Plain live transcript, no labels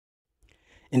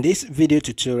In this video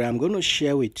tutorial, I'm going to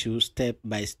share with you step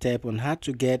by step on how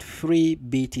to get free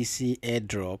BTC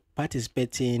airdrop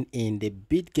participating in the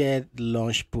Bitget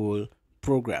Launchpool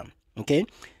program. Okay,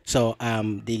 so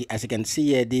as you can see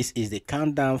here, this is the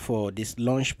countdown for this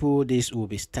launch pool. This will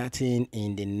be starting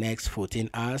in the next 14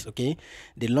 hours. Okay,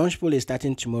 the launch pool is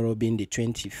starting tomorrow, being the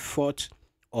 24th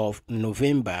of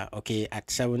November, okay, at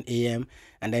 7 a.m.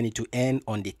 and then it will end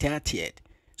on the 30th.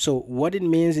 So what it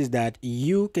means is that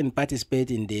you can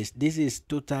participate in this. This is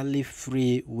totally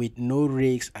free with no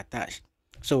risks attached.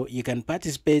 So you can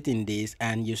participate in this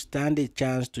and you stand a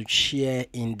chance to share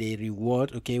in the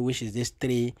reward, okay, which is this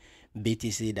 3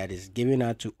 BTC that is given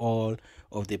out to all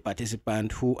of the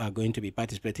participants who are going to be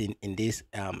participating in this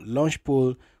launch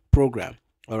pool program.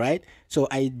 All right, so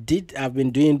I've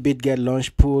been doing Bitget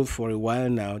Launchpool for a while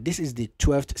now. This is the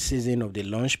 12th season of the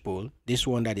launch pool. This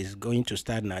one that is going to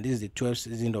start now, this is the 12th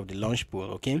season of the launch pool.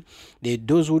 Okay,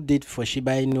 those who did for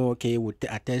Shiba Inu, okay, would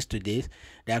attest to this.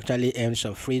 They actually earned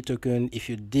some free token. If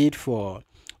you did for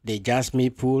the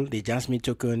Jasmine pool, the Jasmine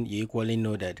token, you equally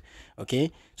know that.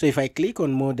 Okay, so if I click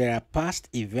on more, there are past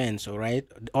events. All right,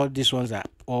 all these ones are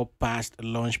all past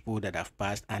launch pool that have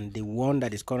passed, and the one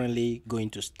that is currently going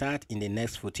to start in the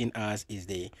next 14 hours is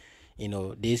the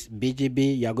this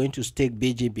BGB. You are going to stake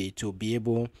BGB to be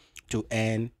able to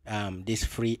earn this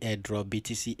free airdrop,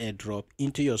 BTC airdrop,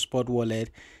 into your spot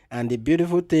wallet. And the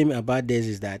beautiful thing about this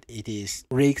is that it is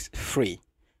risk free.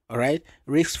 All right,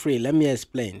 risk free. Let me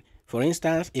explain. For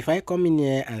instance, if I come in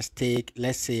here and stake,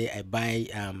 let's say I buy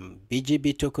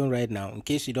BGB token right now. In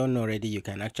case you don't know already, you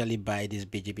can actually buy this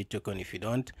BGB token if you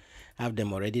don't have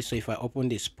them already. So if I open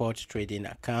the spot trading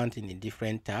account in a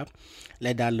different tab,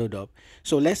 let that load up.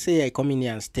 So let's say I come in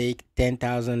here and stake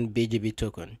 10,000 BGB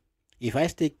token. If I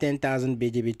stake 10,000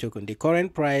 BGB token, the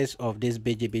current price of this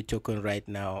BGB token right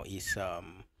now is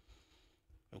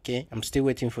okay, I'm still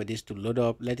waiting for this to load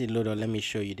up. Let it load up. Let me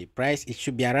show you the price. It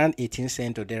should be around 18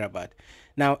 cents or thereabout.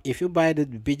 Now if you buy the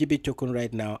BGB token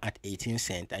right now at 18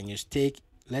 cents and you stake,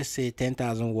 let's say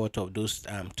 10,000 worth of those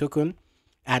token,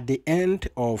 at the end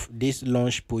of this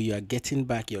launch pool, you are getting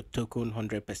back your token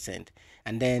 100%,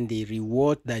 and then the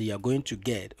reward that you are going to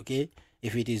get, okay,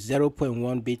 if it is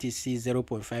 0.1 BTC,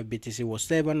 0.5 BTC,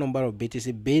 whatever number of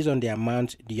BTC, based on the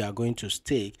amount you are going to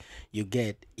stake, you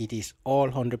get, it is all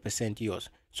 100% yours.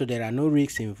 So there are no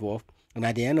risks involved. And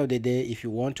at the end of the day, if you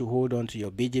want to hold on to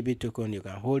your BGB token, you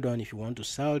can hold on. If you want to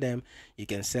sell them, you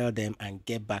can sell them and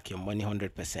get back your money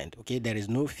 100%. Okay, there is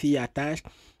no fee attached.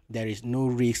 There is no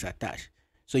risk attached.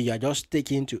 So you are just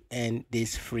taking to earn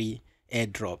this free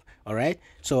airdrop. All right,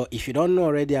 so if you don't know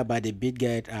already about the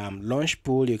Bitget launch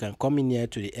pool, you can come in here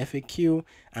to the FAQ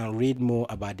and read more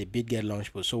about the Bitget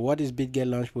launch pool. So what is Bitget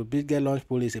launch pool? Bitget launch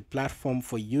pool is a platform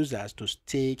for users to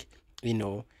stake,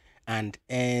 and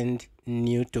earn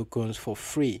new tokens for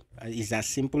free. It's as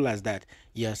simple as that.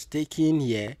 You're staking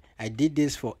here. I did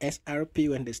this for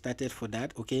SRP when they started for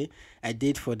that. Okay, I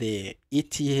did for the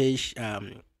ETH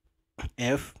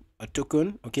F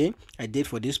token. Okay, I did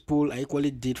for this pool. I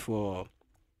equally did for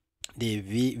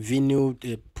the venue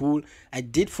pool. I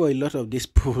did for a lot of this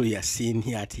pool you're seeing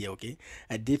here. Okay,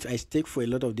 I stake for a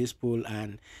lot of this pool,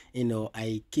 and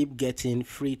I keep getting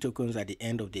free tokens at the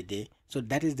end of the day. So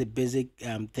that is the basic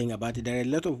thing about it. There are a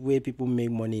lot of ways people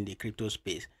make money in the crypto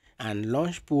space, and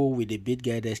launch pool with the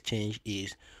Bitget exchange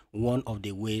is one of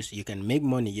the ways you can make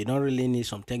money. You don't really need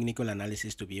some technical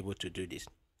analysis to be able to do this.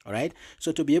 All right,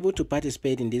 so to be able to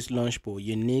participate in this launch pool,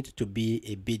 you need to be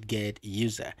a Bitget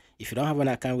user. If you don't have an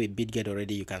account with Bitget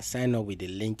already, you can sign up with the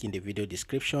link in the video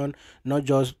description. Not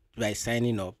just by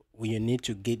signing up, you need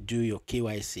to do your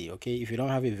KYC. Okay, if you don't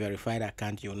have a verified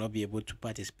account, you will not be able to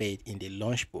participate in the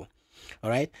launch pool.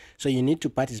 All right, so you need to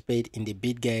participate in the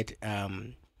Bitget.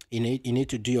 You need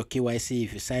to do your KYC.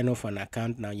 If you sign up for an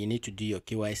account now, you need to do your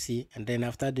KYC, and then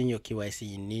after doing your KYC,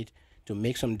 you need to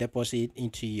make some deposit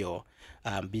into your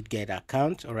Bitget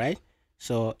account. All right,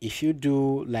 so if you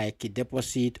do like a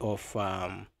deposit of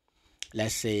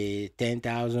let's say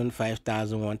 10,000,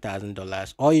 5,000,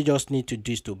 $1,000, all you just need to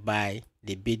do is to buy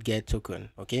the Bitget token.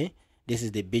 Okay, this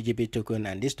is the BGB token,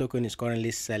 and this token is currently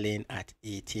selling at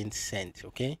 18 cents.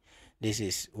 Okay, this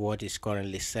is what is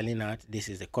currently selling at. This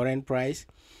is the current price.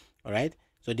 All right,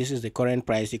 so this is the current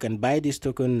price. You can buy this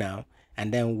token now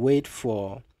and then wait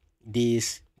for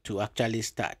this to actually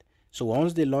start. So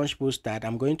once the launch pool start,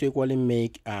 I'm going to equally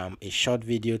make a short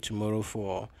video tomorrow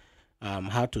for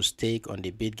how to stake on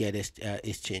the Bitget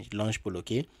exchange launch pool.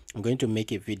 Okay, I'm going to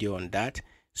make a video on that.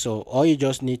 So all you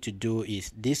just need to do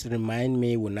is this remind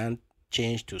me will not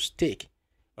change to stake.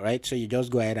 All right, so you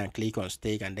just go ahead and click on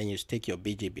stake, and then you stake your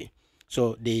BGB.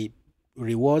 So the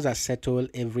rewards are settled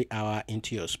every hour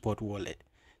into your spot wallet.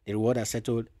 The reward are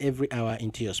settled every hour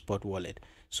into your spot wallet.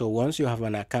 So once you have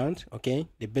an account, okay,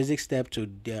 the basic step to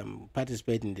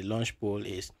participate in the launch pool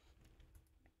is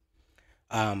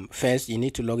first you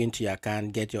need to log into your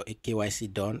account, get your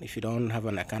KYC done. If you don't have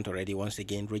an account already, once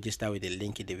again register with the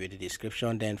link in the video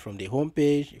description. Then from the home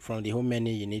page, from the home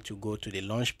menu, you need to go to the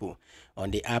launch pool. On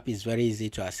the app is very easy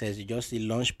to access. You just see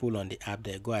launch pool on the app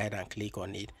there. Go ahead and click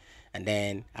on it, and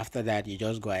then after that you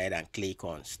just go ahead and click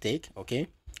on stake. Okay,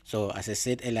 so as I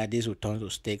said earlier, this will turn to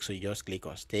stake, so you just click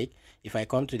on stake. If I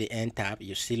come to the end tab,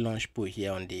 you see launch pool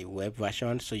here on the web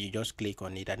version, so you just click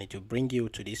on it and it will bring you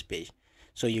to this page.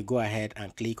 So you go ahead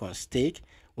and click on stake.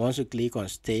 Once you click on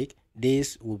stake,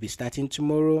 this will be starting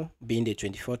tomorrow, being the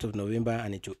 24th of November,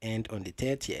 and it will end on the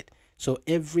 30th. So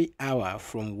every hour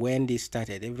from when this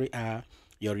started, every hour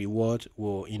your reward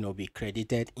will be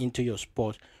credited into your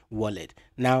spot wallet.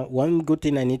 Now, one good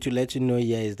thing I need to let you know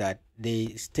here is that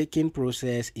the staking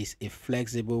process is a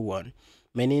flexible one,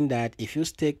 meaning that if you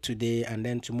stake today and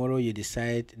then tomorrow you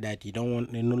decide that you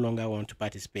no longer want to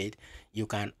participate, you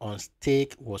can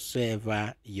unstake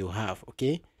whatsoever you have.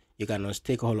 Okay, you can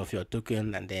unstake all of your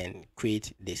token and then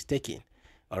quit the staking.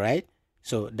 All right,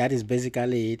 so that is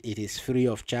basically it. It is free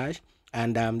of charge.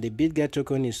 And the Bitget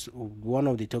token is one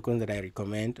of the tokens that I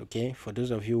recommend. Okay, for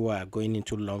those of you who are going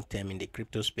into long term in the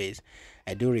crypto space,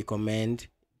 I do recommend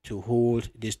to hold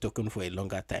this token for a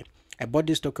longer time. I bought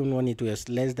this token when it was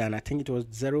less than, I think it was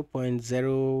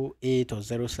 0.08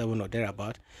 or 07 or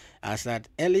thereabout. As at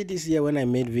early this year when I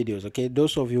made videos. Okay,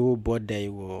 those of you who bought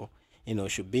there will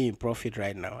should be in profit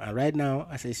right now. And right now,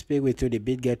 as I speak with you, the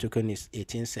Bitget token is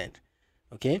 18 cents.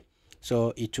 Okay,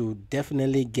 so it will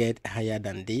definitely get higher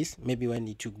than this. Maybe when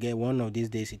it will get one of these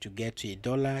days, it will get to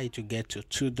 $1, it will get to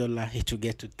 $2, it will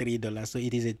get to $3. So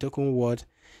it is a token worth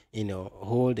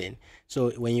holding.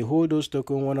 So when you hold those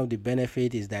tokens, one of the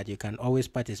benefits is that you can always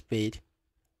participate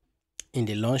in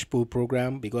the launch pool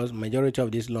program, because majority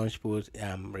of these launch pools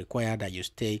require that you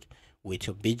stake with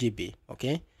your BGB.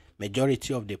 Okay,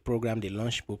 majority of the program, the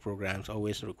launch pool programs,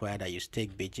 always require that you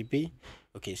stake BGB.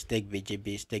 Okay, stake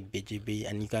BGB,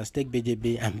 and you can stake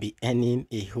BGB and be earning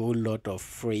a whole lot of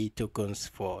free tokens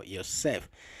for yourself.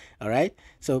 All right,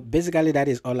 so basically that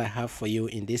is all I have for you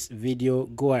in this video.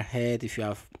 Go ahead, if you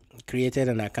have created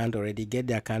an account already, get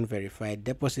the account verified,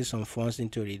 deposit some funds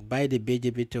into it, buy the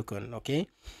BGB token. Okay,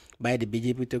 buy the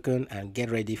BGB token and get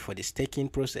ready for the staking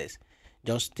process.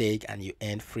 Just stake and you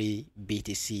earn free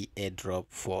BTC airdrop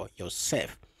for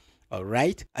yourself. All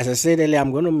right, as I said earlier,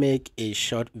 I'm going to make a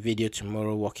short video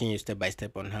tomorrow walking you step by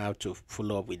step on how to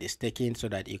follow up with the staking, so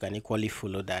that you can equally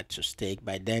follow that to stake.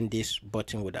 By then this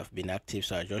button would have been active,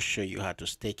 so I'll just show you how to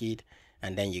stake it,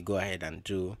 and then you go ahead and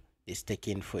do the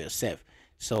staking for yourself.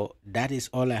 So that is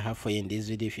all I have for you in this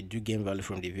video. If you do gain value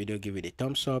from the video, give it a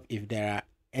thumbs up. If there are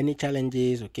any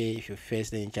challenges, okay, if you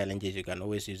face any challenges, you can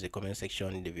always use the comment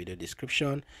section in the video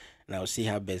description, and I'll see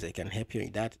how best I can help you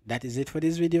with that. That is it for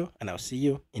this video, and I'll see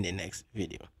you in the next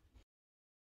video.